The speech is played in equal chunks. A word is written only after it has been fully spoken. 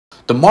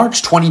The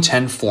March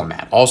 2010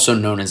 format, also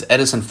known as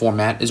Edison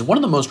format, is one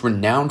of the most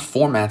renowned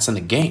formats in the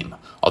game.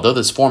 Although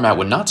this format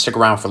would not stick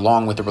around for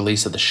long with the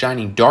release of the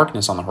Shining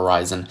Darkness on the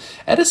horizon,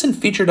 Edison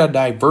featured a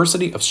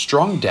diversity of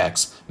strong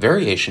decks,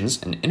 variations,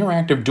 and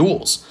interactive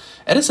duels.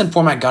 Edison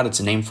format got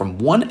its name from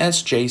one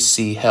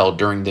SJC held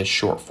during this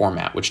short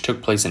format, which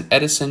took place in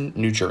Edison,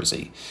 New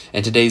Jersey.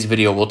 In today's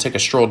video, we'll take a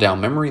stroll down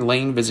memory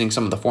lane, visiting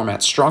some of the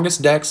format's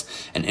strongest decks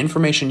and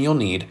information you'll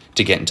need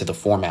to get into the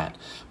format.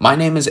 My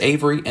name is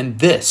Avery, and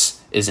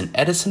this is an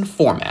Edison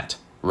format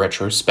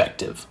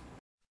retrospective.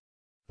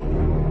 孤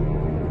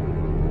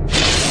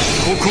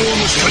高の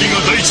光が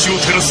大地を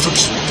照らすとき、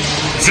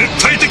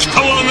絶対的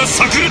パワーが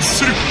炸裂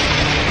する。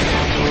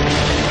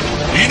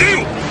いでよ、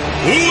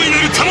大い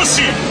なる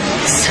魂、セイ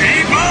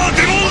バー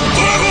デモン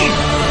ドラゴン。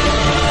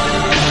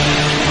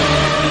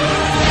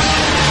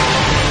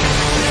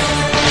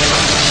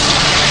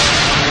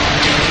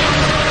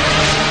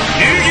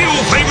遊戯王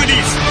 5Ds オ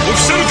フィ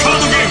シャルカー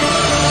ドゲーム、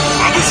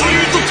アブソリュ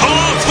ートパワー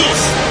フォース、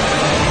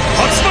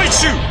発売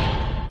中。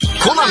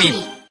コナ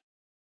ミ。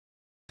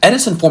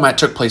 Edison format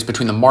took place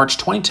between the March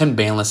 2010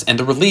 banlist and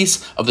the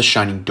release of the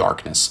Shining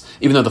Darkness.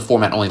 Even though the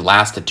format only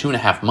lasted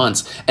 2.5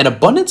 months, an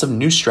abundance of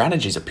new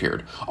strategies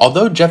appeared.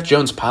 Although Jeff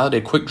Jones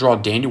piloted Quick Draw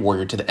Dandy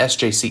Warrior to the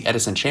SJC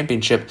Edison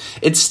Championship,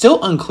 it's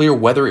still unclear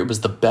whether it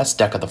was the best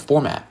deck of the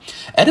format.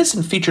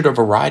 Edison featured a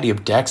variety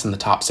of decks in the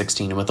top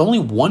 16, and with only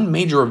one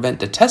major event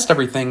to test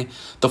everything,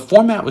 the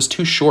format was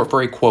too short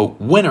for a,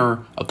 quote,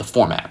 winner of the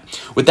format.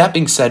 With that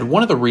being said,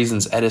 one of the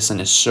reasons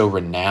Edison is so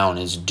renowned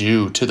is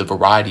due to the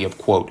variety of,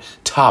 quote,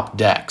 top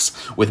decks,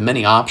 with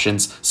many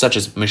options such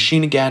as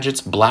Machina Gadgets,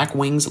 Black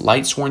Wings,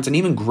 Light Sworns, and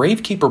even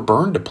Gravekeeper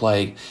Burn to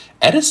play.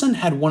 Edison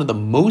had one of the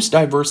most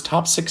diverse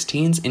top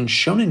 16s in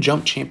Shonen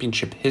Jump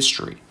Championship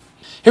history.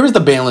 Here is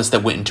the ban list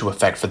that went into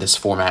effect for this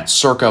format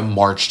circa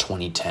March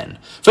 2010.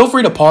 Feel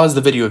free to pause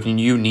the video if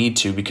you need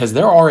to, because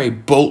there are a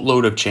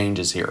boatload of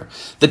changes here.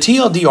 The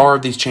TLDR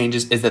of these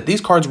changes is that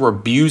these cards were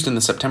abused in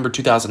the September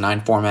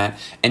 2009 format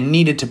and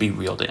needed to be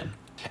reeled in.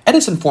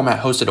 Edison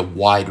format hosted a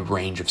wide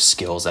range of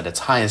skills at its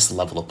highest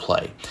level of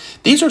play.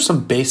 These are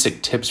some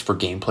basic tips for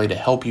gameplay to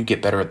help you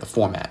get better at the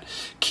format.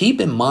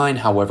 Keep in mind,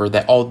 however,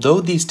 that although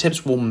these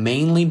tips will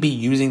mainly be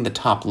using the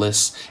top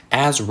lists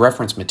as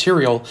reference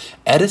material,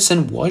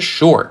 Edison was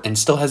short and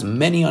still has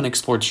many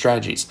unexplored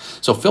strategies.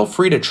 So feel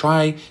free to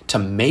try to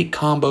make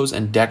combos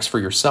and decks for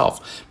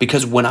yourself,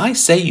 because when I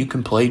say you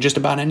can play just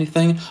about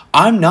anything,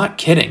 I'm not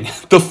kidding.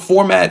 The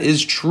format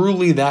is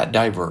truly that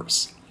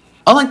diverse.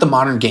 Unlike the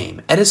modern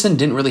game, Edison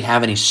didn't really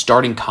have any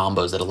starting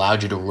combos that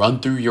allowed you to run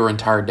through your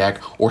entire deck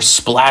or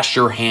splash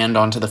your hand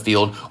onto the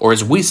field, or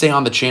as we say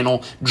on the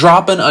channel,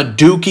 dropping a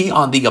dookie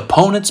on the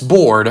opponent's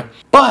board.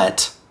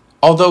 But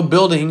although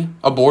building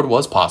a board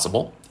was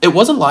possible, it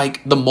wasn't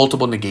like the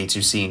multiple negates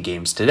you see in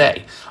games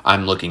today.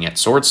 I'm looking at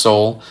Sword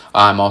Soul,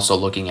 I'm also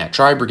looking at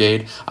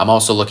Tri-Brigade, I'm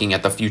also looking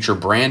at the future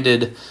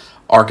branded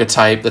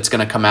archetype that's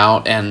going to come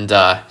out, and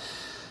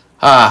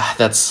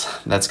that's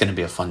going to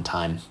be a fun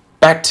time.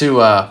 Back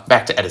to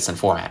Edison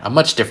format, a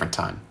much different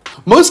time.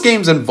 Most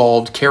games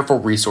involved careful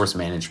resource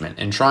management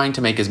and trying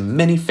to make as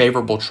many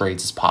favorable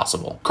trades as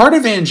possible. Card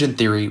advantage in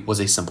theory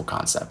was a simple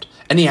concept.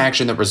 Any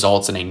action that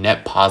results in a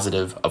net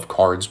positive of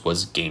cards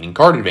was gaining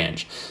card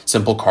advantage.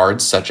 Simple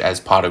cards such as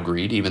Pot of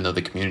Greed, even though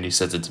the community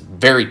says it's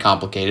very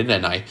complicated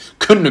and I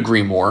couldn't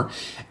agree more,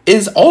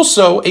 is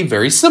also a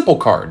very simple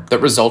card that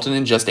resulted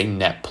in just a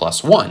net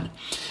 +1.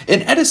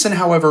 In Edison,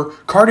 however,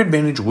 card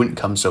advantage wouldn't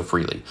come so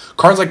freely.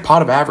 Cards like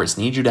Pot of Avarice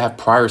need you to have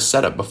prior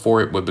setup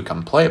before it would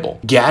become playable.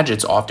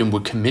 Gadgets often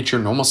would commit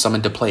your normal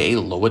summon to play a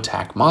low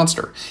attack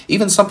monster.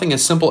 Even something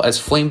as simple as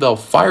Flamebell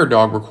Fire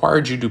Dog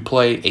required you to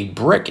play a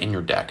brick in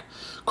your deck.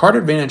 Card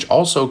advantage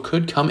also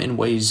could come in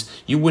ways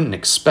you wouldn't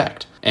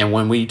expect. And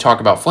when we talk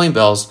about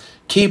Flamebells,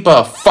 keep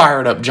a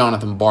fired up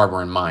Jonathan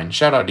Barber in mind.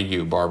 Shout out to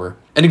you, Barber.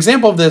 An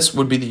example of this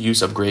would be the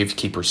use of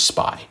Gravekeeper's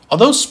Spy.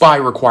 Although Spy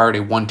required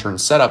a one-turn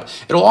setup,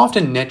 it'll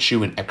often net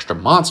you an extra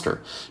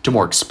monster. To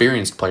more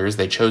experienced players,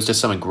 they chose to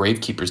summon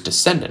Gravekeeper's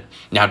Descendant.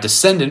 Now,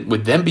 Descendant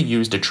would then be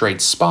used to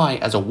trade Spy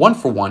as a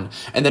 1-for-1,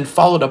 and then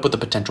followed up with a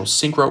potential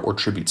Synchro or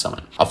Tribute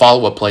summon. A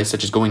follow-up play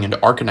such as going into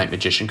Arcanite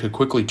Magician could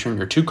quickly turn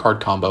your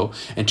 2-card combo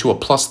into a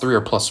 +3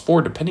 or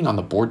 +4 depending on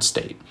the board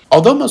state.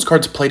 Although most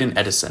cards played in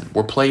Edison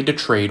were played to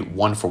trade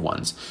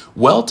 1-for-1s,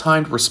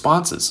 well-timed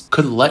responses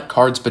could let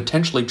cards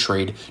potentially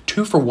trade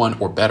 2-for-1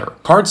 or better.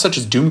 Cards such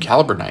as Doom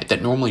Caliber Knight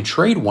that normally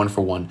trade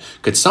 1-for-1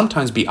 could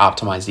sometimes be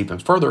optimized even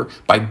further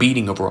by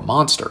beating over a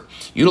monster.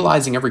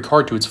 Utilizing every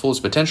card to its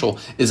fullest potential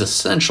is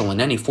essential in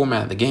any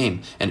format of the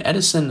game, and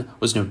Edison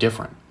was no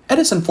different.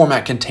 Edison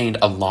format contained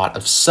a lot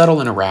of subtle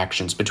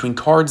interactions between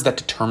cards that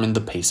determined the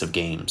pace of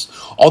games.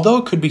 Although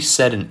it could be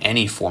said in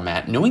any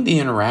format, knowing the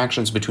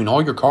interactions between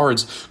all your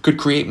cards could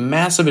create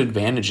massive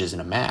advantages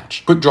in a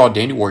match. Quick Draw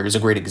Dandy Warrior is a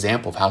great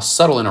example of how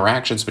subtle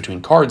interactions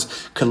between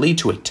cards could lead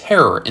to a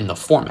terror in the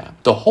format.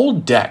 The whole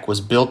deck was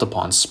built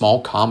upon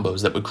small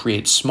combos that would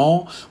create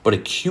small but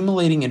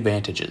accumulating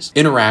advantages.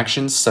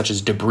 Interactions such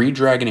as Debris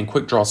Dragon and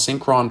Quick Draw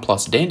Synchron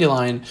plus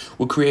Dandelion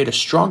would create a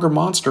stronger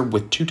monster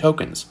with 2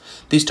 tokens.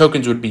 These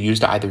tokens would be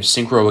used to either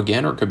synchro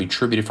again or could be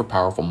tributed for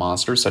powerful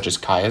monsters such as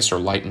Caius or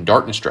Light and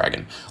Darkness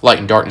Dragon. Light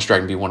and Darkness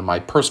Dragon being one of my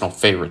personal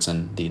favorites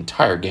in the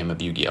entire game of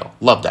Yu-Gi-Oh!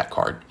 Love that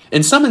card.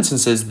 In some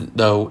instances,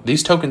 though,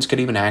 these tokens could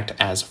even act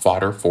as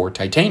fodder for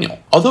Titanial.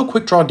 Although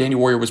Quick Draw Dandy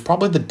Warrior was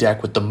probably the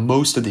deck with the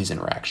most of these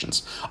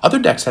interactions, other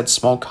decks had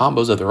small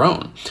combos of their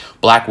own.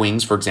 Black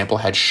Wings, for example,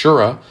 had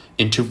Shura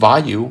into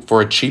Vayu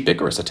for a cheap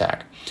Icarus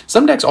attack.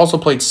 Some decks also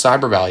played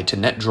Cyber Valley to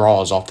net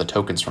draws off the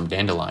tokens from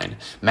Dandelion.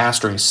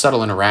 Mastering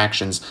subtle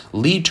interactions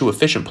lead to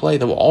efficient play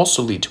that will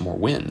also lead to more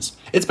wins.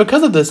 It's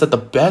because of this that the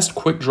best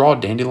Quick Draw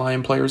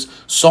Dandelion players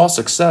saw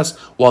success,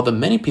 while the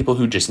many people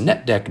who just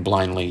net decked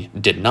blindly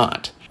did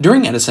not.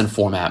 During Edison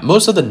format,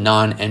 most of the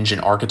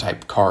non-engine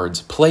archetype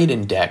cards played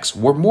in decks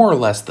were more or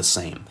less the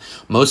same.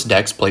 Most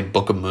decks played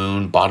Book of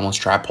Moon, Bottomless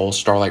Trap Hole,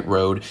 Starlight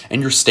Road,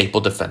 and your staple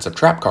defensive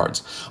trap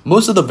cards.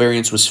 Most of the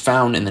variance was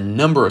found in the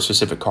number of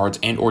specific cards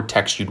and or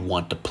text you'd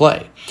want to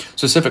play.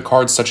 Specific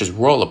cards such as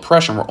Royal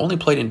Oppression were only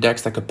played in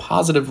decks that could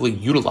positively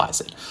utilize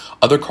it.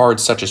 Other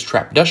cards such as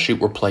Trap Dust Shoot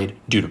were played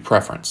due to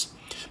preference.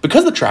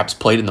 Because the traps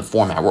played in the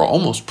format were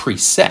almost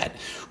preset,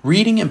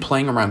 reading and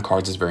playing around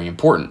cards is very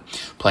important.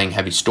 Playing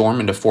Heavy Storm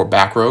into 4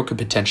 back row could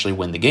potentially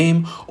win the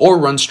game, or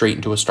run straight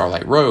into a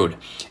Starlight Road.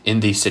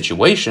 In these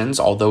situations,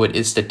 although it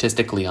is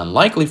statistically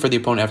unlikely for the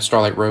opponent to have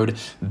Starlight Road,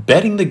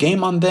 betting the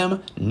game on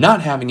them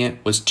not having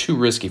it was too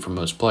risky for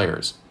most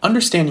players.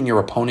 Understanding your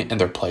opponent and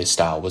their play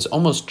style was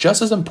almost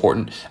just as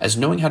important as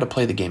knowing how to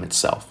play the game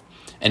itself.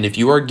 And if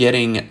you are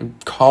getting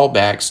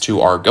callbacks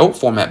to our GOAT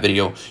format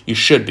video, you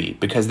should be,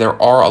 because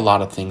there are a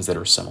lot of things that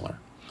are similar.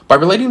 By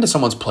relating to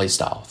someone's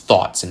playstyle,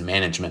 thoughts, and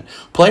management,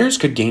 players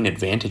could gain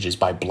advantages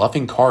by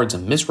bluffing cards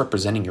and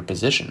misrepresenting your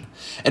position.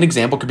 An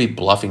example could be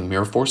bluffing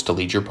Mirror Force to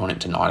lead your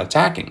opponent to not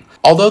attacking.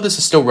 Although this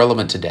is still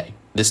relevant today,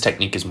 this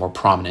technique is more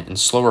prominent in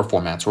slower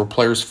formats where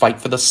players fight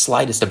for the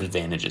slightest of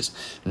advantages.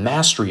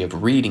 Mastery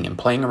of reading and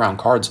playing around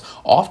cards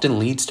often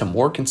leads to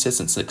more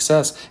consistent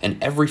success in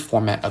every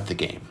format of the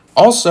game.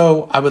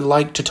 Also, I would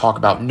like to talk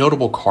about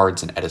notable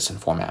cards in Edison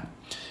format.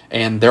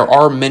 And there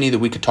are many that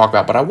we could talk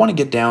about, but I want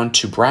to get down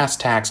to brass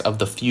tacks of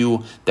the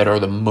few that are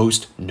the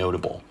most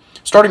notable.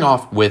 Starting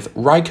off with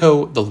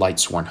Raikou the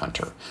Lightsworn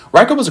Hunter.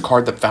 Raikou was a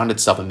card that found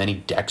itself in many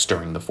decks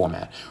during the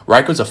format.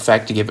 Raikou's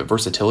effect to give it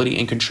versatility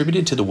and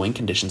contributed to the win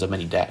conditions of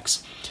many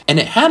decks. And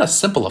it had a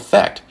simple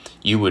effect.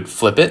 You would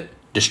flip it,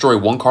 destroy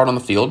 1 card on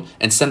the field,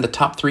 and send the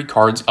top 3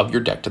 cards of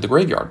your deck to the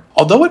graveyard.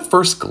 Although at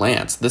first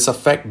glance, this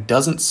effect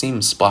doesn't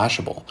seem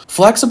splashable,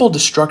 flexible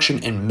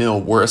destruction and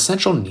mill were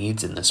essential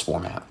needs in this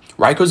format.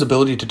 Raikou's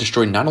ability to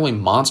destroy not only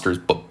monsters,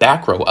 but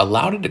back row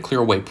allowed it to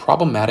clear away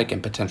problematic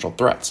and potential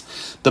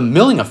threats. The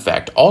milling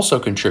effect also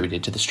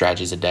contributed to the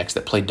strategies of decks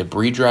that played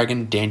Debris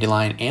Dragon,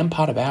 Dandelion, and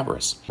Pot of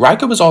Avarice.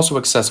 Raikou was also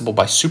accessible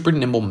by Super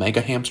Nimble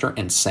Mega Hamster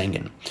and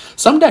Sangan.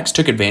 Some decks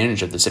took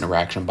advantage of this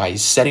interaction by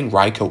setting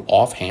Raikou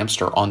off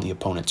Hamster on the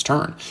opponent's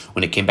turn.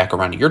 When it came back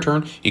around to your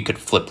turn, you could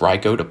flip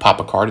Raikou to pop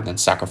a card and then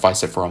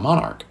sacrifice it for a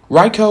Monarch.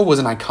 Raikou was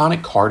an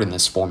iconic card in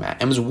this format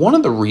and was one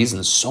of the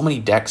reasons so many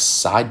decks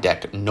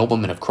side-decked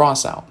Nobleman of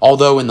Crossout.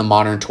 Although in the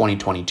modern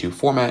 2022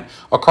 format,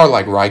 a card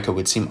like Raikou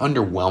would seem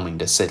underwhelming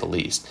to say the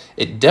least.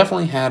 It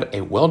definitely had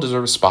a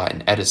well-deserved spot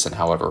in Edison,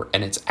 however,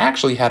 and it's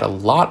actually had a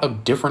lot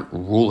of different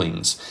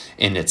rulings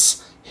in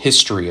its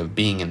history of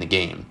being in the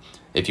game.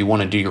 If you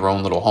want to do your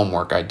own little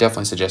homework, I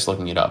definitely suggest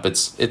looking it up.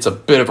 It's a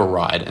bit of a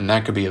ride, and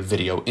that could be a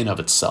video in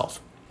of itself.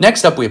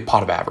 Next up, we have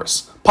Pot of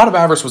Avarice. Pot of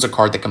Avarice was a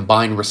card that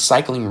combined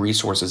recycling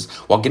resources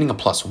while getting a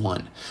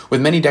 +1.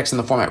 With many decks in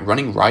the format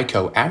running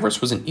Raikou,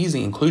 Avarice was an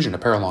easy inclusion to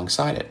pair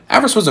alongside it.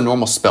 Avarice was a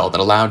normal spell that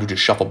allowed you to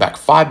shuffle back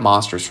 5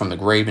 monsters from the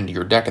grave into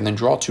your deck and then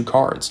draw 2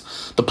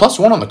 cards. The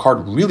 +1 on the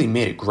card really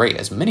made it great,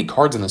 as many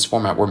cards in this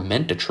format were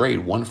meant to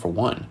trade 1 for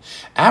 1.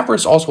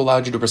 Avarice also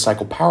allowed you to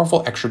recycle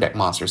powerful extra deck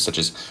monsters such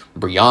as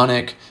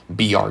Brionic,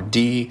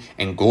 BRD,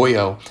 and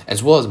Goyo,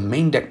 as well as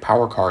main deck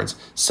power cards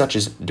such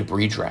as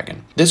Debris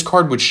Dragon. This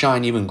card would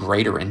shine even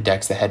greater in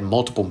decks that had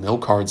multiple mill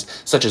cards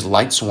such as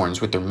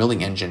Lightsworns with their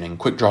milling engine and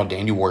Quick Draw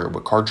Dandy Warrior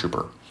with Card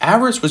Trooper.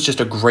 Avarice was just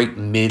a great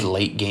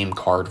mid-late game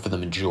card for the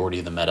majority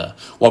of the meta,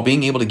 while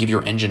being able to give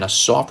your engine a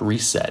soft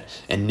reset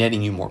and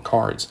netting you more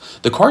cards.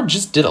 The card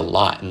just did a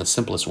lot in the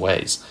simplest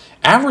ways.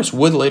 Avarice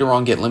would later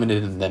on get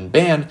limited and then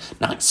banned,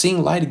 not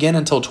seeing light again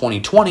until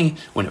 2020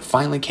 when it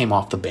finally came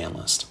off the ban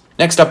list.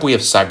 Next up, we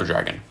have Cyber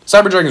Dragon.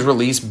 Cyber Dragon's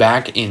release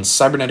back in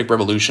Cybernetic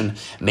Revolution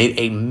made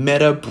a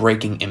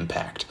meta-breaking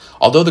impact.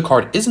 Although the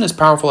card isn't as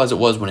powerful as it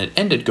was when it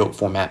ended GOAT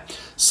format,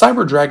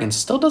 Cyber Dragon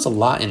still does a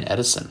lot in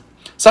Edison.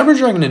 Cyber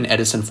Dragon in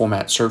Edison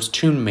format serves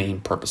two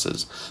main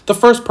purposes. The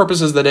first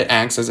purpose is that it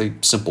acts as a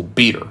simple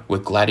beater.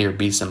 With Gladiator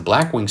Beasts and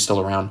Blackwing still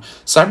around,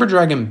 Cyber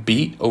Dragon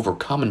beat over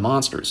common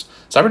monsters.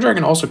 Cyber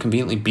Dragon also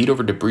conveniently beat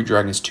over Debris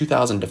Dragon's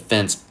 2000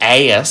 defense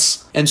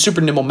ass and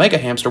Super Nimble Mega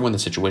Hamster when the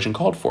situation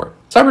called for it.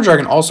 Cyber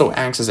Dragon also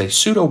acts as a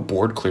pseudo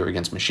board clear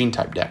against machine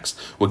type decks.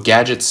 With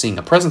gadgets seeing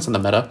a presence in the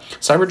meta,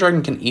 Cyber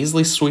Dragon can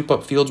easily sweep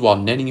up fields while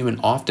netting you an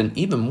often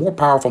even more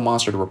powerful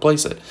monster to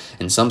replace it.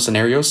 In some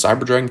scenarios,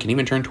 Cyber Dragon can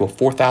even turn to a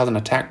 4000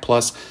 attack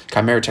plus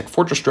Chimera Tech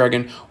Fortress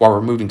Dragon while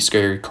removing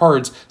scary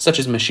cards such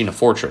as Machina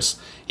Fortress.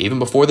 Even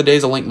before the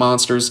days of Link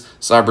monsters,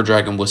 Cyber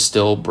Dragon was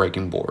still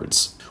breaking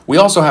boards. We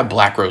also have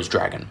Black Rose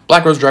Dragon.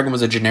 Black Rose Dragon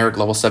was a generic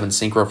level 7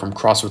 synchro from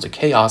Crossroads of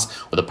Chaos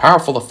with a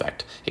powerful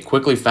effect. It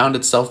quickly found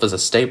itself as a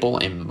staple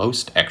in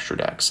most extra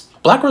decks.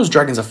 Black Rose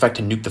Dragon's effect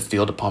to nuke the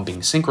field upon being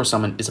synchro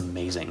summoned is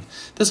amazing.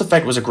 This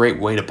effect was a great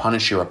way to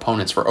punish your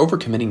opponents for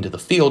overcommitting to the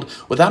field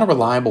without a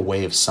reliable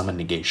way of summon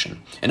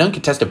negation. An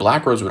uncontested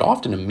Black Rose would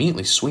often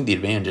immediately swing the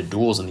advantage of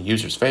duels in the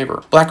user's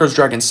favor. Black Rose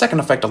Dragon's second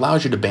effect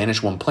allows you to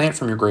banish one plant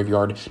from your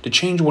graveyard to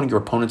change one of your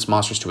opponent's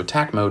monsters to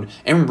attack mode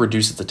and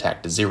reduce its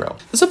attack to 0.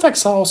 This effect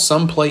saw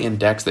some play in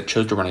decks that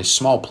chose to run a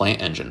small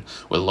plant engine.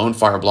 With Lone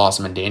Fire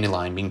Blossom and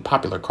Dandelion being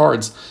popular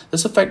cards,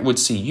 this effect would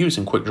see use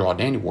in Quick Draw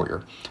Dandy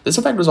Warrior. This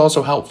effect was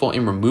also helpful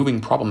in removing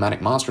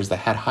problematic monsters that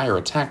had higher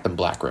attack than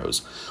Black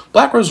Rose.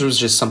 Black Rose was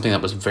just something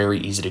that was very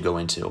easy to go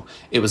into.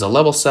 It was a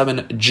level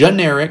 7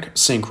 generic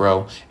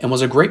synchro and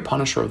was a great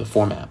punisher of the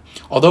format.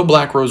 Although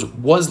Black Rose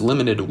was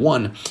limited to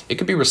 1, it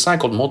could be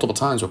recycled multiple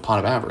times with Pot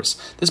of Avarice.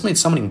 This made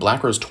summoning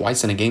Black Rose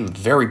twice in a game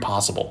very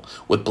possible.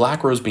 With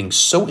Black Rose being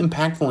so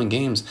impactful in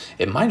games,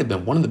 it might have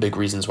been one of the big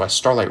reasons why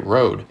Starlight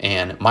Road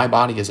and My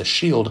Body as a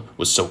Shield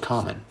was so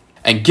common.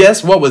 And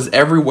guess what was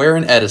everywhere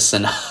in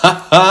Edison?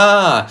 Ha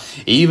ha!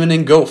 Even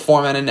in GOAT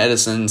format in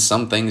Edison,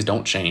 some things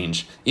don't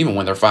change, even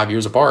when they're 5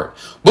 years apart.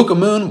 Book of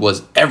Moon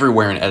was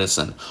everywhere in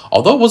Edison.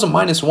 Although it was a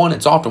 -1,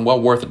 it's often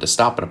well worth it to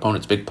stop an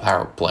opponent's big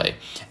power play.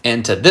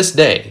 And to this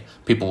day,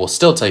 people will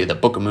still tell you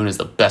that Book of Moon is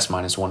the best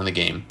 -1 in the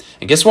game.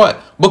 And guess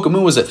what? Book of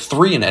Moon was at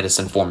 3 in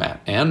Edison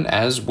format, and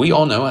as we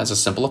all know, has a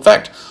simple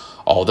effect.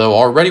 Although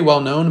already well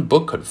known,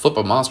 Book could flip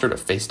a monster to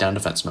face down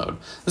defense mode.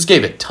 This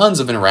gave it tons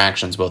of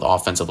interactions both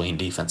offensively and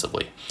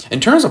defensively. In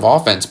terms of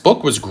offense,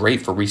 Book was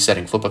great for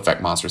resetting flip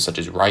effect monsters such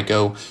as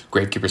Raikou,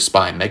 Gravekeeper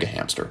Spy, and Mega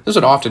Hamster. This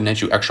would often net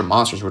you extra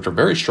monsters which are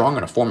very strong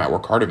in a format where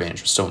card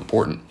advantage was so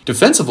important.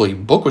 Defensively,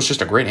 Book was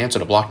just a great answer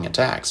to blocking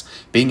attacks.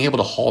 Being able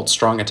to halt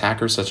strong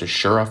attackers such as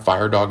Shura,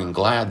 Firedog, and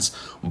Glads,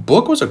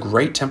 Book was a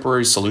great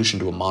temporary solution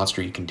to a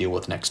monster you can deal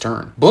with next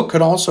turn. Book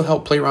could also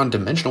help play around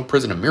Dimensional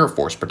Prison and Mirror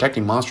Force,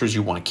 protecting monsters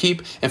you want to keep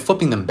and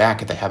flipping them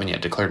back if they haven't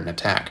yet declared an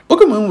attack.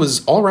 Book of Moon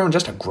was all around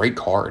just a great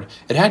card.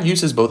 It had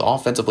uses both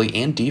offensively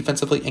and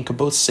defensively and could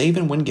both save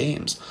and win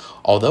games.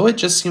 Although it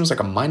just seems like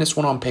a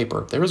 -1 on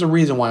paper, there is a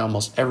reason why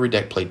almost every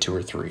deck played 2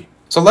 or 3.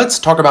 So let's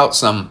talk about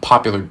some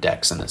popular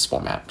decks in this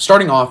format,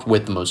 starting off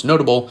with the most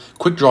notable,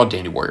 Quick Draw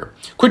Dandy Warrior.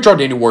 Quick Draw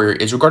Dandy Warrior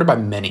is regarded by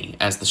many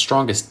as the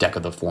strongest deck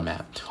of the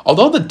format.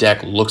 Although the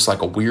deck looks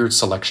like a weird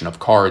selection of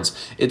cards,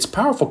 its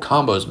powerful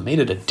combos made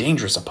it a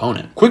dangerous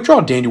opponent. Quick Draw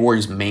Dandy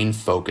Warrior's main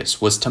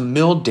focus was to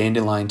mill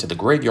Dandelion to the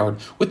graveyard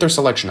with their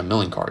selection of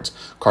milling cards.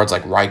 Cards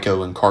like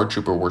Raikou and Card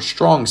Trooper were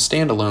strong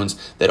standalones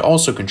that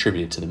also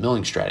contributed to the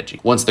milling strategy.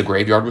 Once the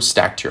graveyard was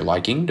stacked to your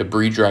liking,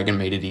 Debris Dragon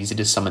made it easy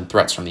to summon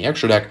threats from the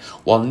extra deck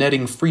while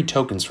netting free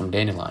tokens from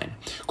Dandelion.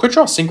 Quick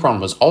Draw Synchron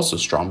was also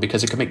strong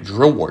because it could make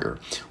Drill Warrior.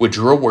 With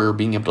Drill Warrior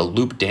being able to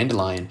loop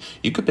Dandelion,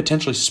 you could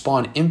potentially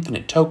spawn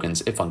infinite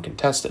tokens if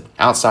uncontested.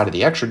 Outside of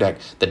the extra deck,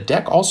 the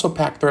deck also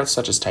packed threats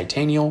such as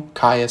Titanial,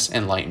 Caius,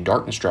 and Light and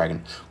Darkness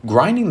Dragon.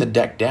 Grinding the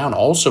deck down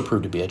also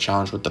proved to be a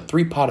challenge with the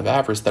 3 Pot of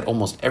Avarice that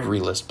almost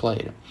every list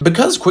played.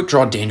 Because Quick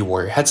Draw Dandy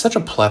Warrior had such a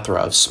plethora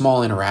of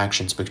small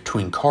interactions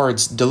between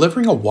cards,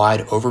 delivering a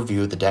wide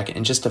overview of the deck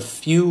in just a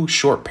few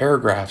short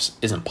paragraphs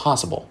isn't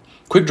possible.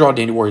 Quick Draw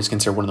Dandy Warrior is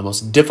considered one of the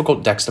most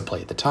difficult decks to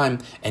play at the time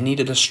and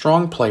needed a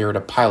strong player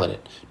to pilot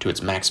it to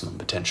its maximum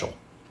potential.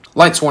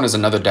 Lightsworn is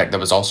another deck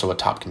that was also a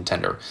top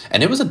contender,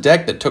 and it was a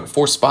deck that took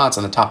 4 spots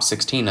in the top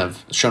 16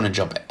 of Shonen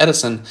Jump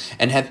Edison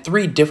and had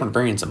 3 different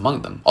variants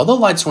among them. Although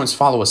Lightsworns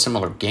follow a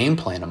similar game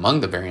plan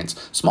among the variants,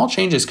 small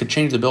changes could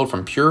change the build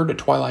from Pure to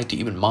Twilight to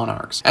even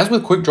Monarchs. As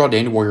with Quick Draw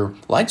Dandy Warrior,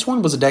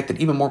 Lightsworn was a deck that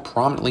even more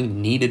prominently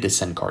needed to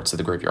send cards to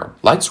the graveyard.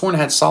 Lightsworn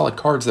had solid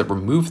cards that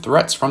removed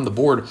threats from the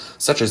board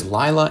such as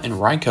Lila and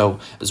Raikou,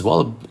 as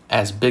well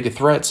as big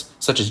threats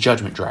such as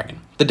Judgment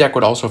Dragon. The deck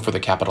would also further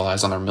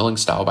capitalize on their milling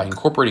style by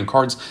incorporating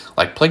cards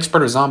like Plague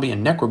Spreader Zombie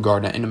and Necro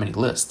Gardener into many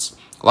lists.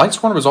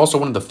 Lightsworn was also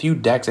one of the few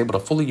decks able to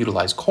fully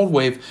utilize Cold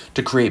Wave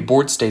to create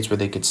board states where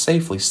they could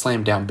safely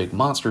slam down big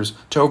monsters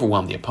to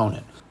overwhelm the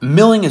opponent.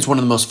 Milling is one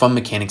of the most fun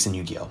mechanics in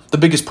Yu-Gi-Oh! The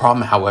biggest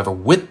problem, however,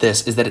 with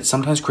this is that it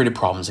sometimes created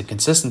problems in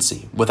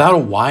consistency. Without a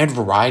wide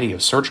variety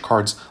of search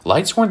cards,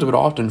 Lightsworns would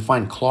often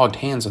find clogged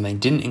hands when they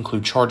didn't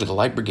include Charge of the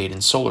Light Brigade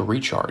and Solar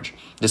Recharge.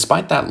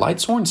 Despite that,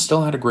 Lightsworn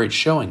still had a great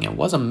showing and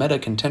was a meta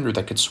contender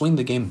that could swing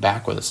the game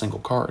back with a single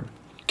card.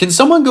 Can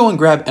someone go and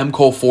grab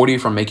MCole40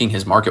 from making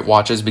his market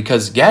watches,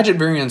 because gadget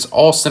variants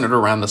all centered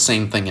around the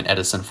same thing in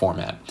Edison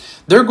format.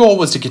 Their goal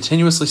was to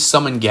continuously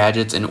summon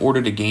gadgets in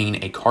order to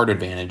gain a card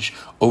advantage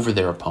over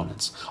their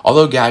opponents.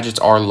 Although gadgets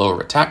are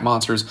lower attack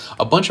monsters,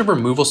 a bunch of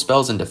removal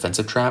spells and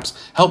defensive traps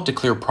help to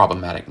clear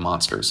problematic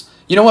monsters.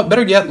 You know what,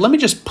 better yet, let me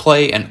just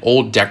play an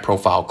old deck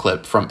profile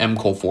clip from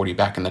MCole40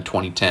 back in the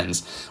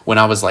 2010s when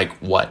I was like,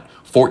 what,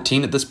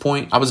 14 at this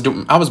point? I was born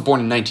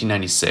in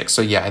 1996,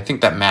 so yeah, I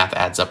think that math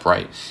adds up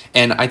right.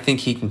 And I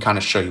think he can kind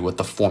of show you what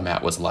the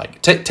format was like.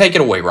 Take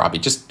it away, Robbie.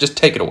 Just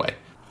take it away.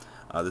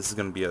 This is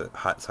going to be a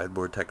hot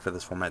sideboard tech for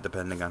this format,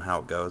 depending on how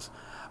it goes.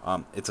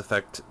 Its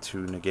effect to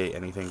negate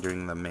anything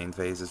during the main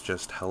phase is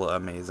just hella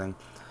amazing.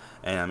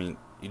 And I mean,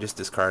 you just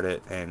discard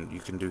it, and you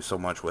can do so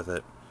much with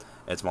it.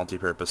 It's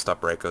multi-purpose, stop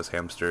Rykos,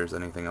 hamsters,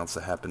 anything else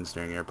that happens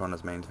during your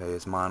opponent's main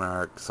phase,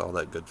 monarchs, all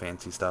that good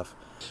fancy stuff.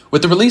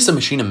 With the release of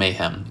Machina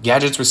Mayhem,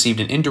 gadgets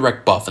received an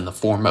indirect buff in the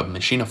form of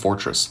Machina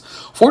Fortress.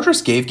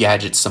 Fortress gave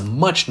gadgets some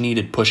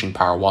much-needed pushing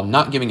power while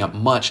not giving up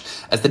much,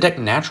 as the deck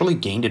naturally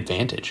gained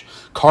advantage.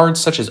 Cards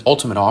such as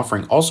Ultimate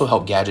Offering also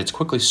helped gadgets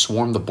quickly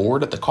swarm the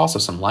board at the cost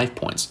of some life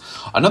points.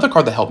 Another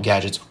card that helped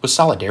gadgets was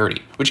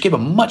Solidarity, which gave a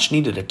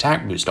much-needed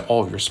attack boost to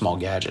all of your small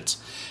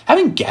gadgets.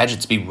 Having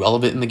gadgets be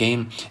relevant in the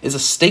game is a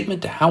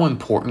statement to how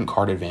important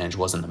card advantage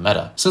was in the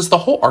meta. Since the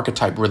whole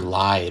archetype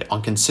relied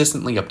on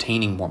consistently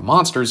obtaining more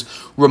monsters,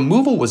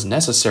 removal was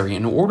necessary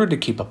in order to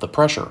keep up the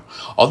pressure.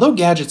 Although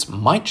gadgets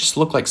might just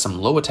look like some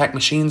low attack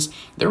machines,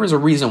 there is a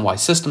reason why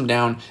System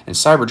Down and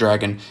Cyber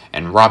Dragon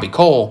and Robbie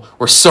Cole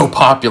were so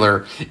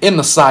popular in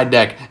the side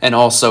deck and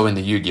also in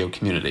the Yu-Gi-Oh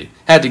community.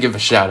 Had to give a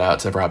shout out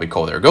to Robbie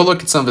Cole there. Go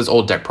look at some of his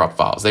old deck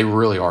profiles. They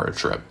really are a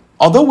trip.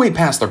 Although way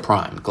past their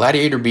prime,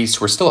 Gladiator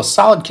Beasts were still a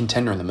solid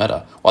contender in the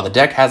meta. While the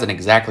deck hasn't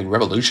exactly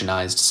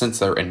revolutionized since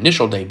their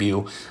initial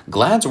debut,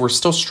 Glads were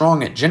still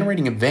strong at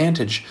generating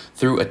advantage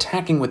through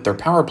attacking with their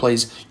power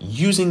plays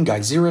using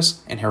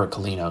Geysiris and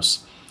Heraclinos.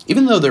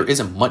 Even though there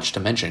isn't much to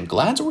mention,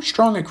 Glads were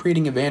strong at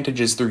creating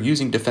advantages through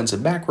using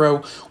defensive back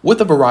row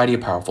with a variety of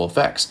powerful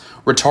effects.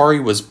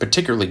 Ratari was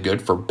particularly good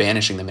for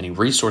banishing the many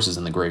resources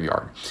in the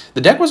graveyard.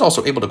 The deck was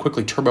also able to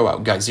quickly turbo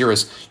out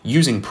Geysiris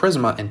using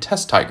Prisma and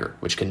Test Tiger,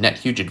 which can net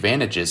huge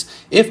advantages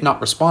if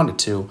not responded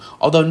to,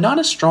 although not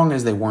as strong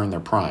as they were in their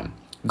prime.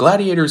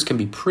 Gladiators can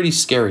be pretty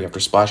scary after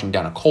splashing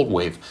down a Cold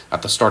Wave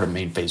at the start of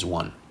main phase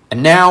 1.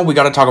 And now we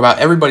got to talk about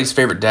everybody's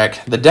favorite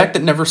deck, the deck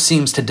that never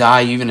seems to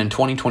die even in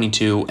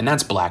 2022, and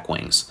that's Black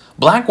Wings.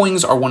 Black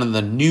Wings are one of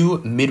the new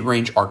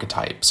mid-range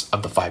archetypes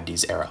of the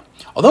 5Ds era.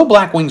 Although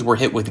Black Wings were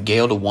hit with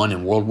Gale to 1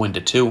 and Whirlwind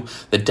to 2,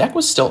 the deck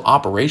was still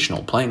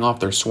operational, playing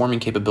off their swarming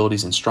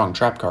capabilities and strong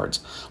trap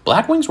cards.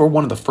 Black Wings were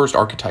one of the first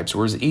archetypes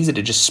where it was easy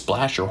to just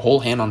splash your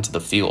whole hand onto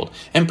the field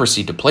and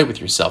proceed to play with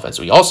yourself, as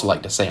we also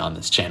like to say on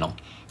this channel.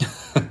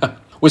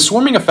 With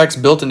swarming effects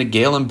built into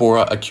Gale and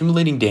Bora,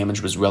 accumulating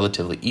damage was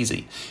relatively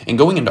easy, and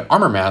going into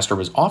Armor Master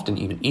was often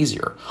even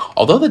easier.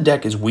 Although the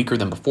deck is weaker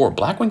than before,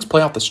 Black Wings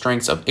play off the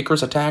strengths of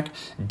Icarus Attack,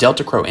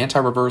 Delta Crow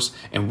Anti-Reverse,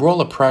 and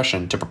Royal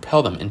Oppression to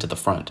propel them into the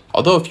front.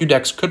 Although a few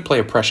decks could play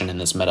Oppression in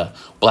this meta,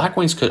 Black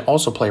Wings could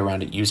also play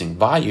around it using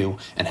Vayu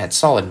and had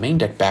solid main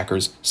deck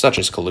backers such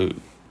as Kalud.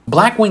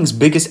 Black Wing's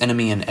biggest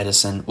enemy in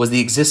Edison was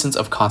the existence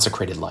of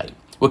Consecrated Light.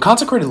 With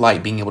Consecrated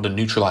Light being able to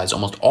neutralize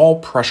almost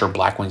all pressure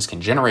Black Wings can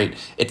generate,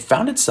 it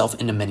found itself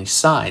into many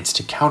sides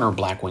to counter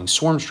Black Wing's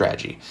swarm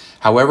strategy.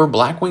 However,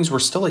 Black Wings were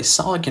still a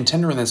solid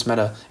contender in this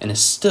meta and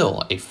is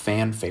still a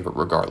fan favorite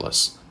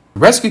regardless.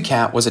 Rescue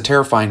Cat was a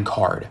terrifying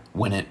card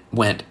when it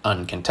went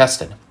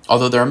uncontested,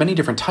 although there are many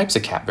different types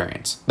of cat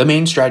variants. The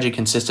main strategy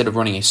consisted of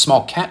running a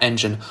small cat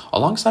engine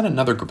alongside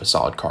another group of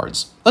solid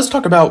cards. Let's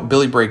talk about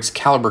Billy Brake's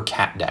Caliber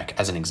Cat deck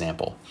as an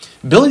example.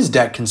 Billy's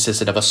deck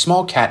consisted of a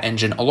small cat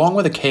engine along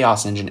with a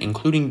chaos engine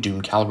including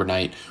Doom Caliber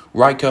Knight,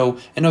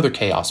 Raikou, and other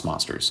chaos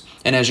monsters.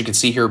 And as you can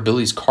see here,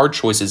 Billy's card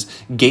choices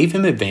gave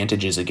him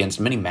advantages against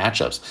many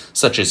matchups,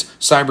 such as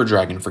Cyber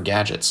Dragon for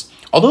gadgets.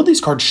 Although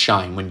these cards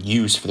shine when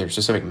used for their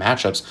specific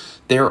matchups,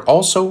 they are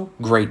also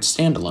great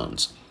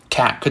standalones.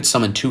 Cat could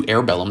summon 2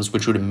 Air Bellums,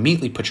 which would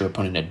immediately put your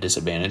opponent at a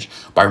disadvantage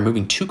by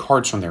removing 2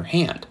 cards from their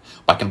hand.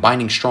 By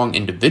combining strong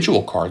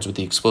individual cards with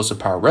the explosive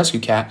power Rescue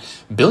Cat,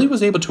 Billy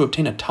was able to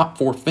obtain a top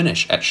 4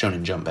 finish at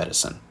Shonen Jump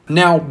Edison.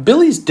 Now,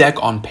 Billy's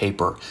deck on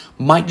paper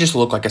might just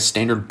look like a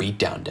standard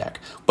beatdown deck,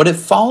 but it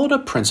followed a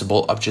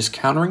principle of just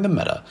countering the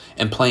meta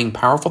and playing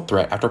powerful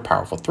threat after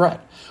powerful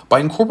threat. By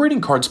incorporating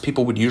cards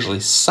people would usually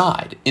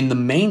side in the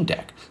main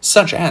deck,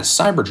 such as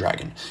Cyber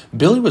Dragon,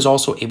 Billy was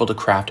also able to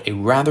craft a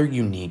rather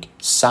unique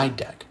side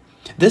deck.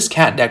 This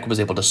cat deck was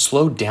able to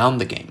slow down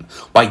the game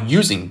by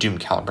using Doom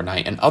Caliber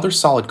Knight and other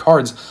solid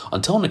cards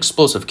until an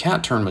explosive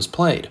cat turn was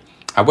played.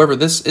 However,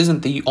 this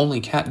isn't the only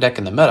cat deck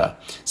in the meta.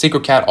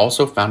 Secret Cat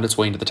also found its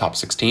way into the top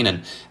 16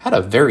 and had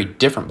a very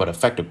different but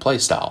effective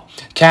playstyle.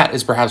 Cat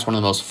is perhaps one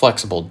of the most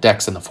flexible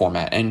decks in the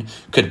format and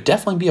could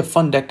definitely be a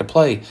fun deck to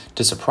play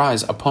to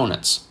surprise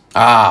opponents.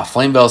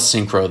 Flamebell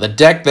Synchro, the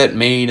deck that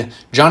made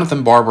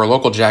Jonathan Barber, a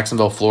local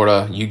Jacksonville,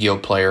 Florida Yu-Gi-Oh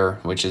player,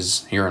 which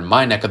is here in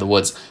my neck of the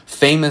woods,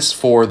 famous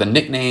for the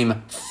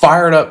nickname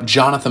Fired Up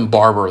Jonathan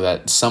Barber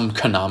that some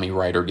Konami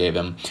writer gave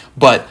him.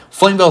 But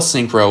Flamebell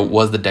Synchro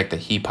was the deck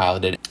that he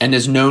piloted and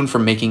is known for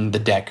making the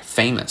deck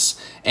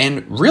famous.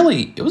 And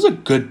really, it was a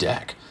good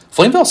deck.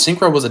 Flamebell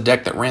Synchro was a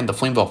deck that ran the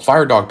Flamebell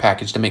Fire Dog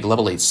package to make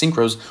level 8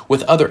 synchros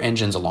with other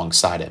engines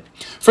alongside it.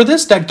 For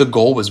this deck, the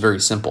goal was very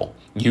simple.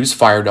 Use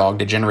Fire Dog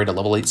to generate a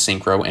level 8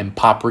 synchro and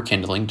pop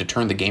Rekindling to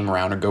turn the game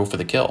around or go for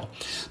the kill.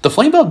 The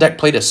Flamebell deck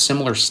played a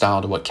similar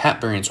style to what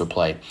Cat variants would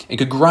play and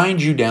could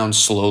grind you down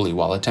slowly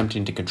while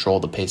attempting to control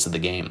the pace of the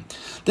game.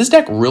 This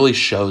deck really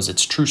shows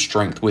its true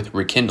strength with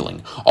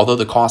Rekindling, although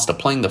the cost of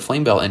playing the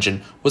Flamebell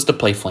engine was to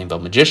play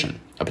Flamebell Magician,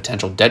 a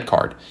potential dead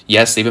card.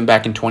 Yes, even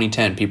back in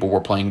 2010, people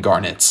were playing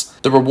Garnets.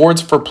 The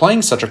rewards for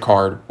playing such a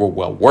card were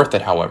well worth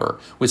it, however,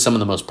 with some of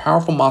the most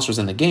powerful monsters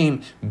in the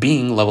game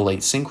being level 8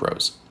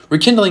 synchros.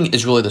 Rekindling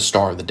is really the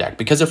star of the deck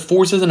because it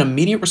forces an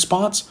immediate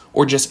response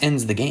or just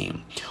ends the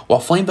game.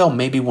 While Flamebell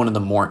may be one of the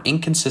more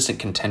inconsistent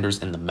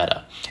contenders in the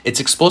meta, its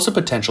explosive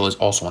potential is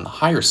also on the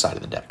higher side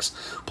of the decks.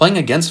 Playing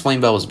against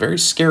Flamebell is very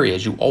scary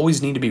as you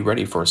always need to be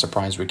ready for a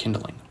surprise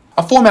Rekindling.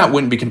 A format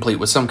wouldn't be complete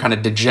with some kind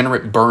of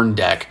degenerate burn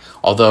deck,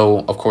 although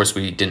of course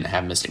we didn't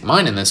have Mystic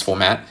Mine in this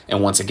format,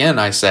 and once again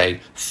I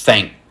say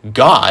thank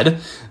God.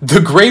 The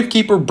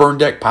Gravekeeper burn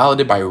deck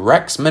piloted by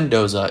Rex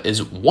Mendoza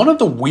is one of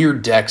the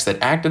weird decks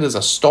that acted as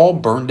a stall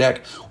burn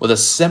deck with a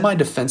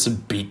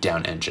semi-defensive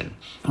beatdown engine.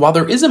 While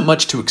there isn't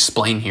much to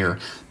explain here,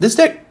 this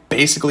deck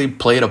basically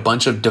played a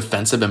bunch of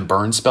defensive and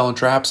burn spell and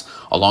traps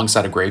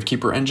alongside a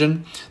Gravekeeper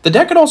engine. The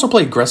deck could also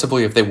play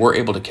aggressively if they were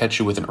able to catch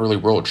you with an early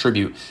roll of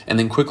tribute and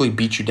then quickly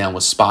beat you down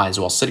with spies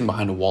while sitting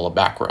behind a wall of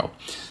back row.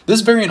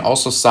 This variant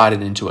also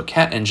sided into a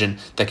cat engine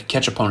that could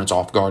catch opponents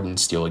off guard and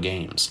steal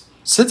games.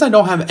 Since I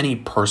don't have any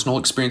personal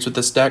experience with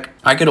this deck,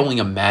 I could only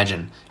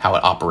imagine how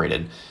it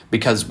operated,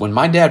 because when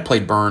my dad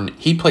played Burn,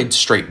 he played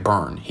straight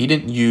Burn. He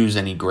didn't use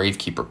any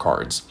Gravekeeper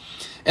cards.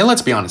 And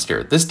let's be honest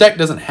here, this deck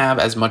doesn't have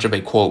as much of a,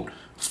 quote,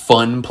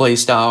 fun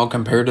playstyle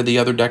compared to the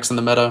other decks in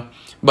the meta,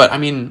 but I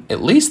mean,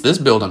 at least this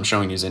build I'm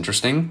showing you is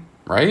interesting,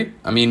 right?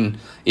 I mean,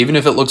 even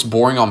if it looks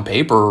boring on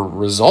paper,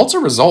 results are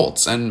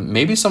results, and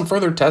maybe some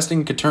further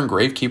testing could turn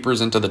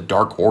Gravekeepers into the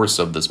dark horse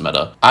of this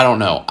meta. I don't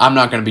know. I'm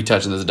not going to be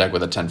touching this deck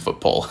with a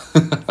 10-foot pole.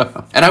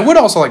 And I would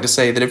also like to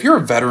say that if you're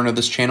a veteran of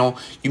this channel,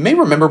 you may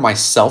remember my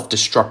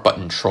self-destruct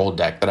button troll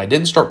deck that I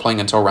didn't start playing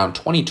until around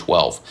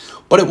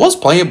 2012, but it was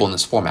playable in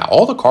this format.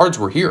 All the cards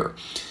were here.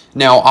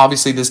 Now,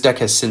 obviously, this deck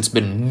has since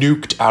been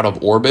nuked out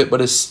of orbit,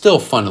 but is still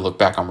fun to look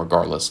back on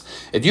regardless.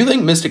 If you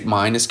think Mystic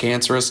Mine is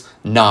cancerous,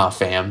 nah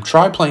fam,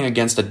 try playing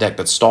against a deck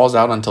that stalls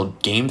out until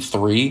game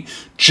 3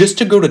 just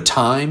to go to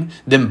time,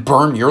 then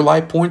burn your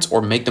life points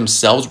or make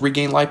themselves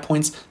regain life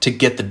points to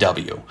get the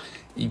W.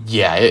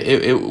 Yeah,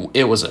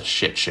 it was a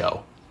shit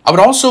show. I would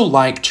also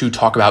like to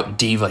talk about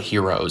Diva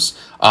Heroes.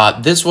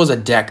 This was a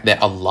deck that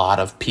a lot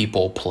of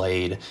people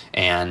played,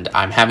 and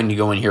I'm having to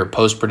go in here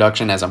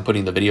post-production as I'm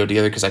putting the video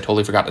together because I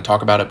totally forgot to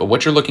talk about it. But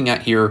what you're looking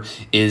at here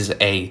is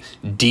a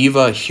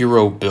Diva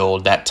Hero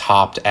build that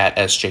topped at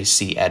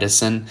SJC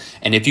Edison.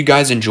 And if you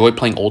guys enjoy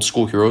playing old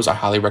school heroes, I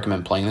highly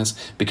recommend playing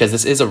this because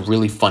this is a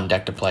really fun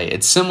deck to play.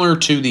 It's similar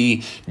to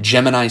the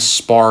Gemini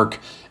Spark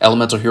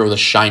Elemental Hero, the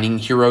Shining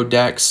Hero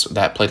decks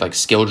that played like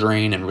skill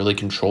drain and really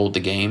controlled the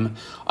game.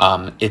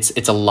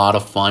 It's a lot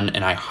of fun,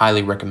 and I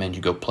highly recommend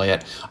you go play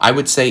it. I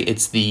would say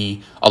it's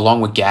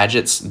along with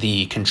Gadgets,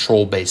 the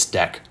control-based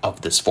deck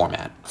of this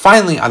format.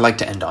 Finally, I'd like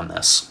to end on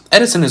this.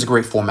 Edison is a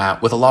great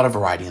format with a lot of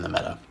variety in the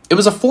meta. It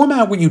was a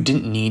format where you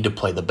didn't need to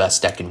play the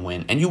best deck and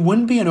win, and you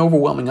wouldn't be an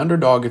overwhelming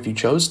underdog if you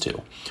chose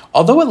to.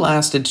 Although it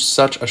lasted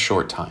such a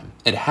short time,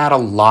 it had a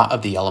lot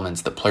of the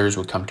elements that players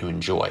would come to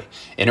enjoy.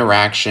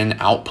 Interaction,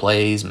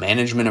 outplays,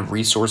 management of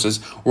resources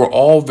were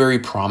all very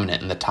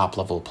prominent in the top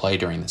level of play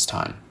during this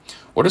time.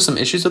 What are some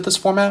issues with this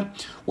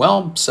format?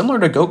 Well, similar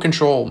to Go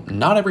Control,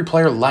 not every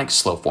player likes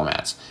slow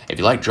formats. If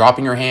you like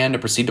dropping your hand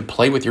and proceed to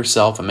play with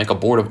yourself and make a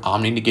board of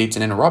Omni Negates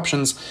and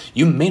Interruptions,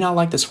 you may not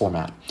like this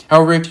format.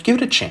 However, if you give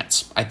it a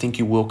chance, I think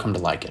you will come to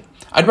like it.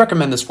 I'd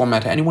recommend this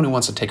format to anyone who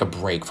wants to take a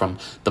break from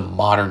the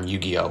modern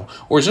Yu-Gi-Oh!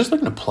 Or is just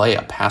looking to play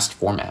a past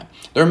format.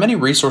 There are many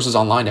resources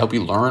online to help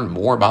you learn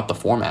more about the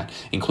format,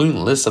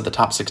 including lists of the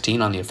top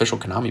 16 on the official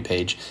Konami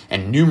page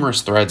and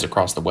numerous threads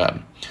across the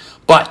web.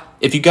 But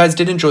if you guys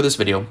did enjoy this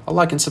video, a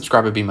like and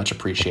subscribe would be much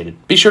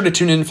appreciated. Be sure to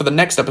tune in for the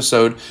next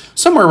episode,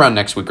 somewhere around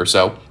next week or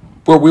so,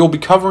 where we will be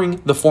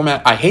covering the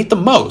format I hate the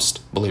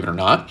most, believe it or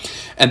not,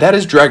 and that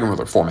is Dragon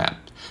Ruler format.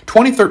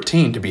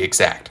 2013 to be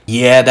exact.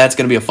 Yeah, that's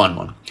going to be a fun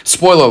one.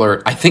 Spoiler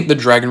alert, I think the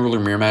Dragon Ruler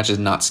mirror match is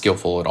not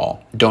skillful at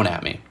all. Don't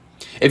at me.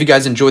 If you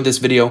guys enjoyed this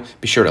video,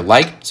 be sure to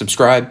like,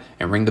 subscribe,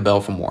 and ring the bell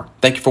for more.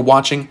 Thank you for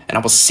watching, and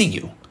I will see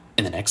you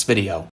in the next video.